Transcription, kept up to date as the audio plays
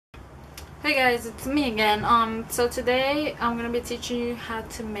Hey guys, it's me again. So today I'm gonna be teaching you how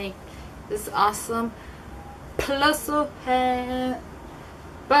to make this awesome Plusle hat.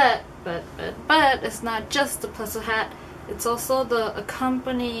 But it's not just the Plusle hat. It's also the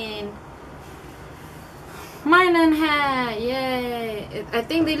accompanying minun hat. Yay! I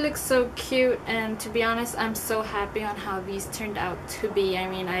think they look so cute, and to be honest, I'm so happy on how these turned out to be. I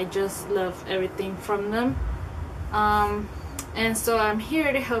mean, I just love everything from them. And so I'm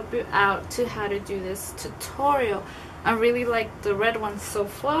here to help you out to how to do this tutorial. I really like the red one so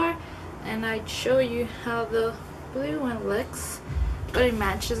far, and I'd show you how the blue one looks, but it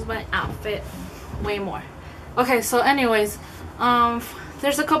matches my outfit way more. Okay, so anyways,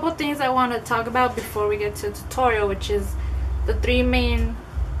 there's a couple things I want to talk about before we get to the tutorial, which is the three main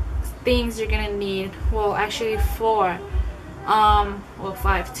things you're gonna need. Well, actually four. Well,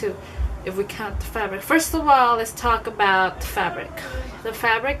 five too, if we count the fabric. First of all, let's talk about the fabric. The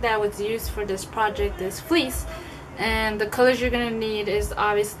fabric that was used for this project is fleece, and the colors you're gonna need is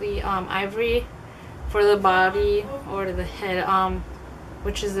obviously ivory for the body or the head,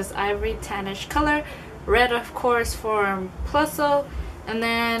 which is this ivory tannish color, red of course for Plusle, and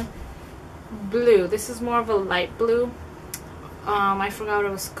then blue. This is more of a light blue. I forgot what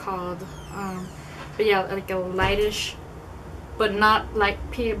it was called, but yeah, like a lightish, but not like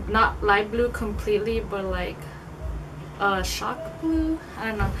not light blue completely, but like shock blue. I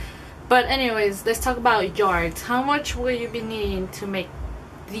don't know. But anyways, let's talk about yards. How much will you be needing to make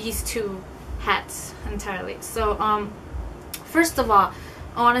these two hats entirely? So first of all,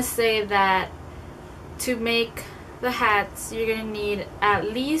 I want to say that to make the hats, you're gonna need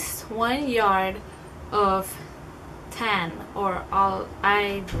at least 1 yard of tan or all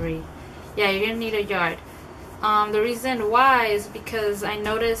ivory. Yeah, you're gonna need a yard. The reason why is because I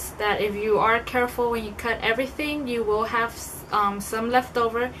noticed that if you are careful when you cut everything, you will have some left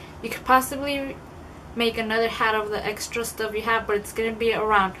over. You could possibly make another hat of the extra stuff you have, but it's gonna be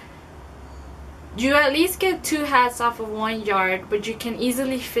around. You at least get 2 hats off of 1 yard, but you can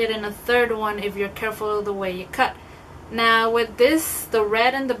easily fit in a third one if you're careful the way you cut. Now with this, the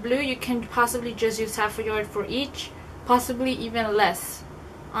red and the blue, you can possibly just use half a yard for each, possibly even less.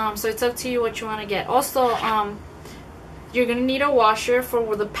 So it's up to you what you want to get. Also, you're gonna need a washer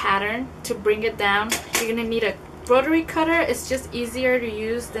for the pattern to bring it down. You're gonna need a rotary cutter. It's just easier to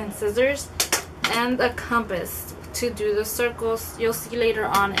use than scissors, and a compass to do the circles you'll see later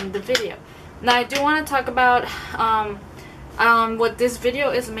on in the video. Now I do want to talk about what this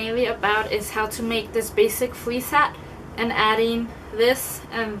video is mainly about is how to make this basic fleece hat and adding this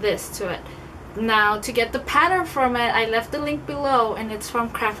and this to it. Now to get the pattern from it, I left the link below, and it's from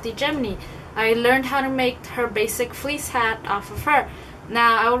Crafty Gemini. I learned how to make her basic fleece hat off of her.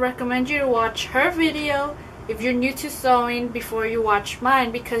 Now I would recommend you to watch her video if you're new to sewing before you watch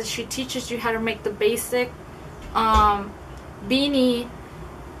mine, because she teaches you how to make the basic beanie,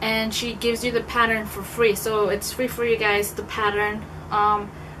 and she gives you the pattern for free. So it's free for you guys, the pattern.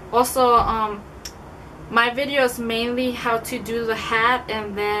 Also, my video is mainly how to do the hat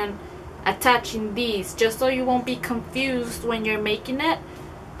and then attaching these, just so you won't be confused when you're making it,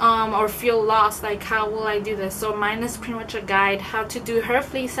 or feel lost like how will I do this. So mine is pretty much a guide how to do her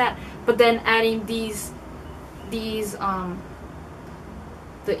fleece hat, but then adding these the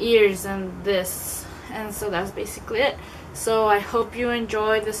ears and this, and so that's basically it. So I hope you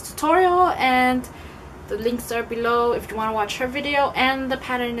enjoy this tutorial, and the links are below if you want to watch her video, and the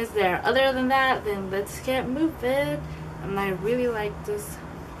pattern is there. Other than that, then let's get moving. And I really like this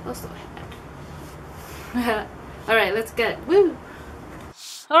also hat. Alright, let's get it. Woo!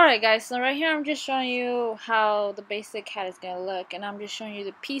 Alright guys, so right here I'm just showing you how the basic hat is going to look, and I'm just showing you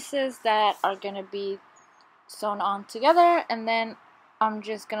the pieces that are going to be sewn on together, and then I'm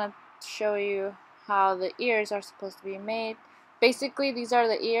just going to show you how the ears are supposed to be made. Basically, these are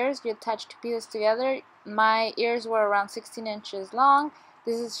the ears. You attach 2 pieces together. My ears were around 16 inches long.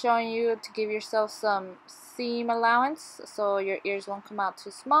 This is showing you to give yourself some seam allowance so your ears won't come out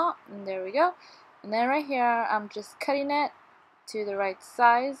too small, and there we go. And then right here I'm just cutting it to the right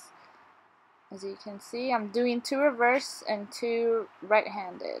size. As you can see, I'm doing 2 reverse and 2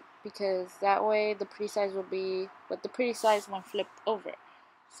 right-handed, because that way the pretty size will be with the pretty size when flipped over.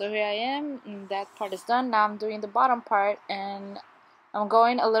 So here I am, and that part is done. Now I'm doing the bottom part, and I'm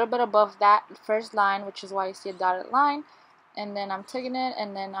going a little bit above that first line, which is why you see a dotted line, and then I'm taking it,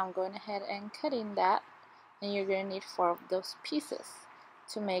 and then I'm going ahead and cutting that, and you're going to need 4 of those pieces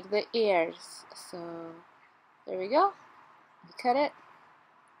to make the ears. So there we go. You cut it,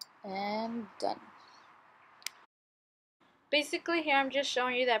 and done. Basically here I'm just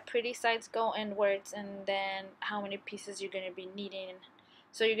showing you that pretty sides go inwards, and then how many pieces you're going to be needing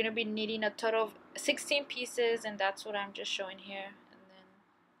So you're gonna be needing a total of 16 pieces, and that's what I'm just showing here. And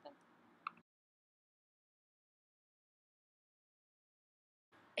then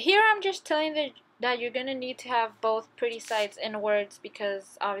here I'm just telling that you're gonna need to have both pretty sides inwards,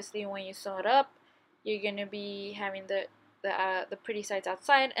 because obviously when you sew it up, you're gonna be having the pretty sides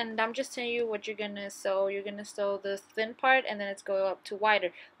outside. And I'm just telling you what you're gonna sew. You're gonna sew the thin part, and then it's go up to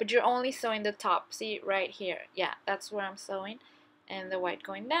wider, but you're only sewing the top. See right here? Yeah, that's where I'm sewing, and the white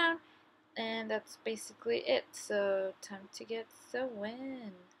going down, and that's basically it. So time to get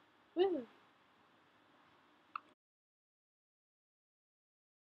sewing. Woo!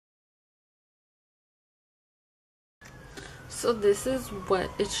 So this is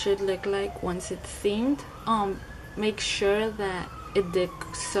what it should look like once it's seamed. Make sure that it did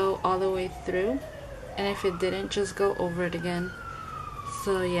sew all the way through, and if it didn't, just go over it again.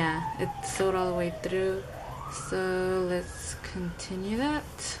 So yeah, it sewed all the way through. So let's continue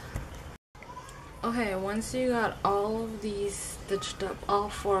that. Okay, once you got all of these stitched up, all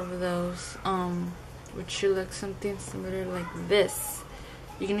 4 of those, which should look something similar like this,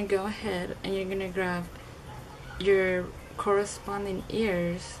 you're gonna go ahead and you're gonna grab your corresponding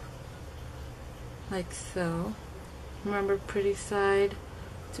ears like so. Remember, pretty side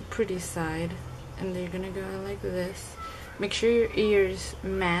to pretty side, and they're gonna go like this. Make sure your ears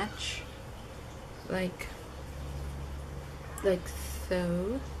match like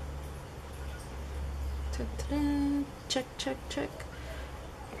so. Ta-da. Check, check, check.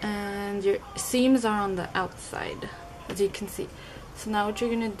 And your seams are on the outside, as you can see. So now what you're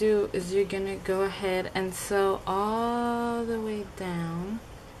gonna do is you're gonna go ahead and sew all the way down,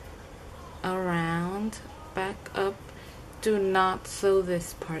 around, back up. Do not sew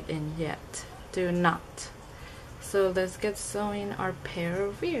this part in yet. Do not. So let's get sewing our pair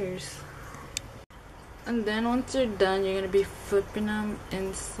of ears. And then once you're done, you're gonna be flipping them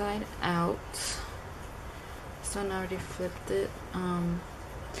inside out. So I already flipped it. And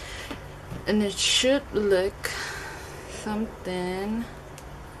it should look something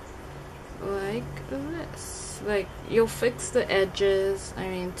like this. Like, you'll fix the edges, I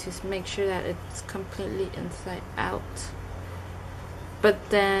mean, to make sure that it's completely inside out. But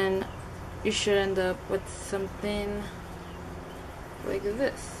then you should end up with something like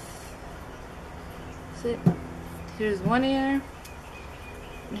this. See? Here's one ear,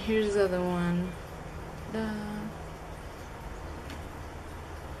 and here's the other one.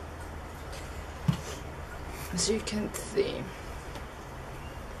 As you can see,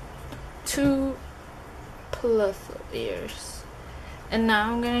 2 Plusle ears. And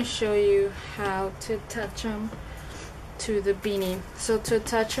now I'm going to show you how to attach them to the beanie. So to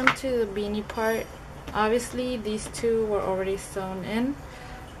attach them to the beanie part, obviously these 2 were already sewn in,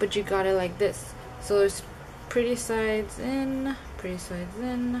 but you got it like this. So there's pretty sides in,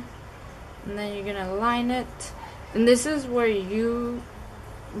 and then you're gonna line it. And this is where you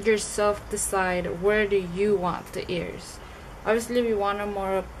yourself decide where do you want the ears. Obviously, if you want them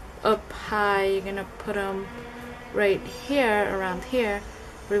more up high, you're gonna put them right here, around here.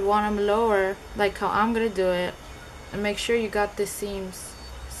 If you want them lower, like how I'm gonna do it, and make sure you got the seams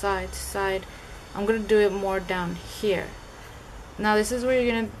side to side, I'm gonna do it more down here. Now this is where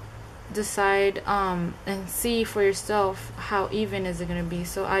you're gonna decide and see for yourself how even is it gonna be.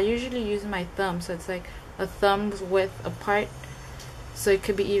 So I usually use my thumb, so it's like a thumb's width apart, so it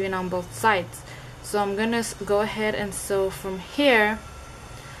could be even on both sides. So I'm gonna go ahead and sew from here,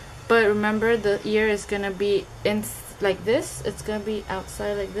 but remember the ear is gonna be in like this. It's gonna be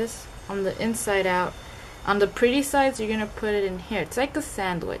outside like this, on the inside out. On the pretty sides, you're gonna put it in here. It's like a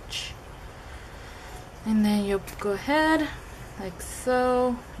sandwich. And then you'll go ahead like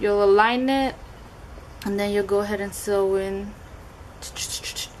so, you'll align it, and then you'll go ahead and sew in,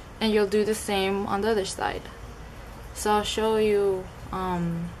 and you'll do the same on the other side. So I'll show you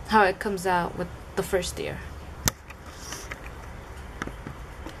how it comes out with the first ear.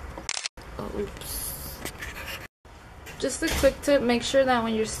 Oops. Just a quick tip, make sure that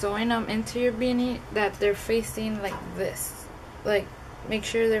when you're sewing them into your beanie that they're facing like this. Like, make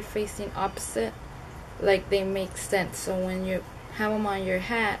sure they're facing opposite, like they make sense, so when you have them on your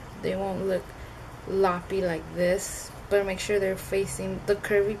hat they won't look loppy like this, but make sure they're facing, the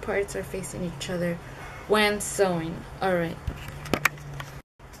curvy parts are facing each other when sewing. Alright,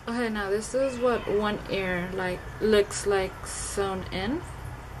 okay, now this is what one ear looks like sewn in.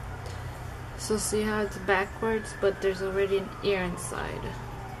 So see how it's backwards, but there's already an ear inside.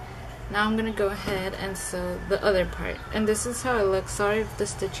 Now I'm gonna go ahead and sew the other part, and this is how it looks. Sorry if the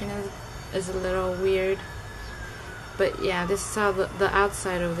stitching is a little weird, but yeah, this is how the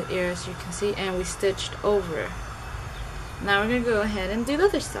outside of the ear, as you can see, and we stitched over. Now we're gonna go ahead and do the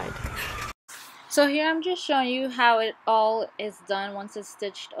other side. So here I'm just showing you how it all is done once it's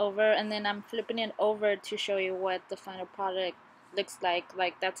stitched over, and then I'm flipping it over to show you what the final product looks like.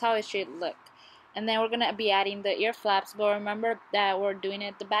 Like, that's how it should look. And then we're gonna be adding the ear flaps, but remember that we're doing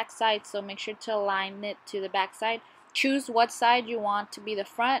it at the back side, so make sure to align it to the back side. Choose what side you want to be the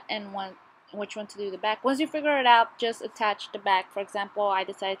front and which one to do the back. Once you figure it out, just attach the back. For example, I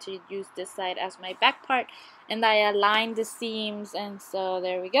decided to use this side as my back part, and I aligned the seams, and so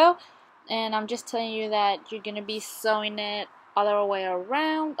there we go. And I'm just telling you that you're gonna be sewing it all the way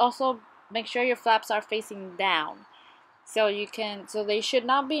around. Also, make sure your flaps are facing down, so they should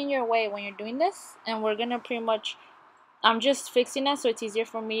not be in your way when you're doing this. And we're gonna pretty much, I'm just fixing it so it's easier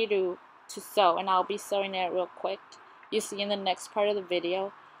for me to sew, and I'll be sewing it real quick. You see in the next part of the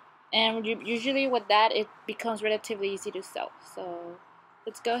video. And usually with that, it becomes relatively easy to sew. So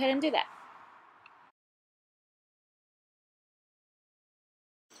let's go ahead and do that.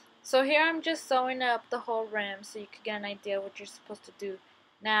 So here I'm just sewing up the whole rim so you can get an idea what you're supposed to do.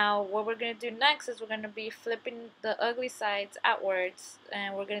 Now what we're going to do next is we're going to be flipping the ugly sides outwards,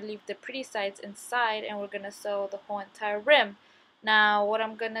 and we're going to leave the pretty sides inside, and we're going to sew the whole entire rim. Now what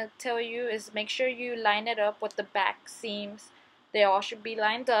I'm going to tell you is make sure you line it up with the back seams. They all should be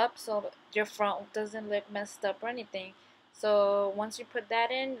lined up so your front doesn't look messed up or anything. So once you put that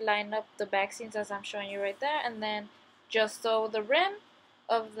in, line up the back seams as I'm showing you right there, and then just sew the rim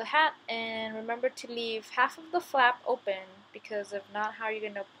of the hat, and remember to leave half of the flap open, because if not, how are you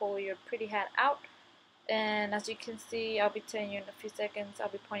going to pull your pretty hat out? And as you can see, I'll be telling you in a few seconds, I'll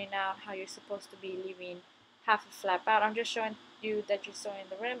be pointing out how you're supposed to be leaving half a flap out. I'm just showing you that you're sewing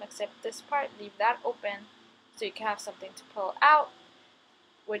the rim, except this part, leave that open so you can have something to pull out,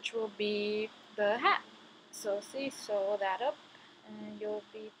 which will be the hat. So see, sew that up and you'll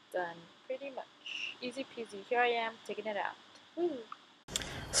be done. Pretty much easy peasy. Here I am taking it out. Woo.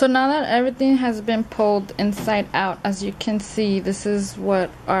 So now that everything has been pulled inside out, as you can see, this is what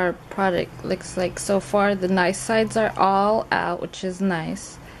our product looks like so far. The nice sides are all out, which is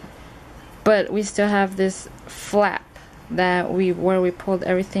nice, but we still have this flap that where we pulled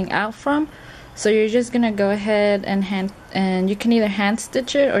everything out from. So you're just gonna go ahead and you can either hand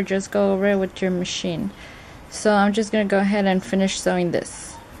stitch it or just go over it with your machine. So I'm just gonna go ahead and finish sewing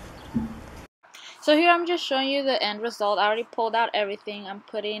this. So here I'm just showing you the end result. I already pulled out everything. I'm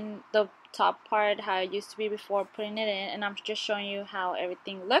putting the top part how it used to be before putting it in, and I'm just showing you how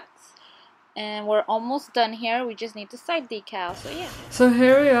everything looks. And we're almost done here. We just need the side decal. So yeah. So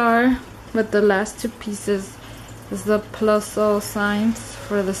here we are with the last two pieces. This is the Plusle signs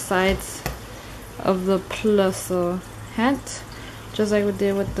for the sides of the Plusle hat, just like we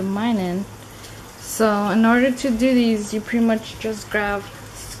did with the minun. So in order to do these, you pretty much just grab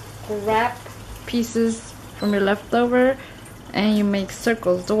scrap pieces from your leftover and you make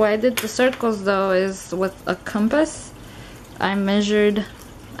circles. The way I did the circles though is with a compass. I measured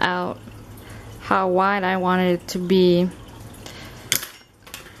out how wide I wanted it to be,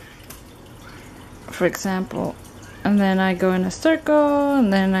 for example, and then I go in a circle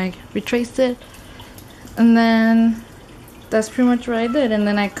and then I retrace it, and then that's pretty much what I did. And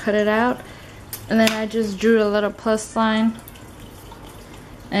then I cut it out, and then I just drew a little plus sign,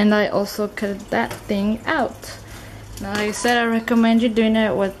 and I also cut that thing out. Now, like I said, I recommend you doing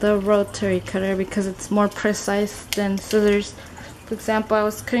it with the rotary cutter because it's more precise than scissors. For example, I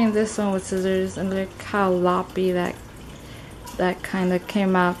was cutting this one with scissors, and look how loppy that kind of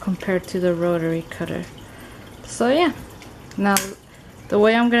came out compared to the rotary cutter. So yeah, now the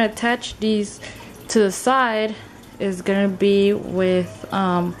way I'm gonna attach these to the side is gonna be with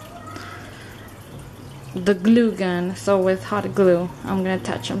the glue gun. So with hot glue, I'm gonna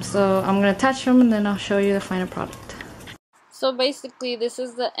attach them. So I'm gonna attach them and then I'll show you the final product. So basically this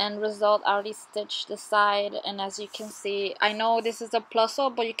is the end result. I already stitched the side, and as you can see, I know this is a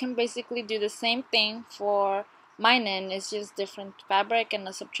Plusle, but you can basically do the same thing for minun. It's just different fabric and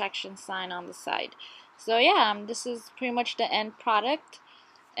a subtraction sign on the side. So yeah, this is pretty much the end product.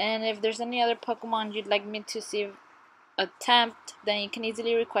 And if there's any other Pokemon you'd like me to see attempt, then you can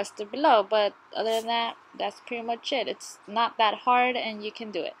easily request it below. But other than that, that's pretty much it. It's not that hard and you can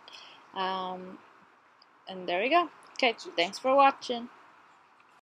do it. And there we go. Okay, thanks for watching.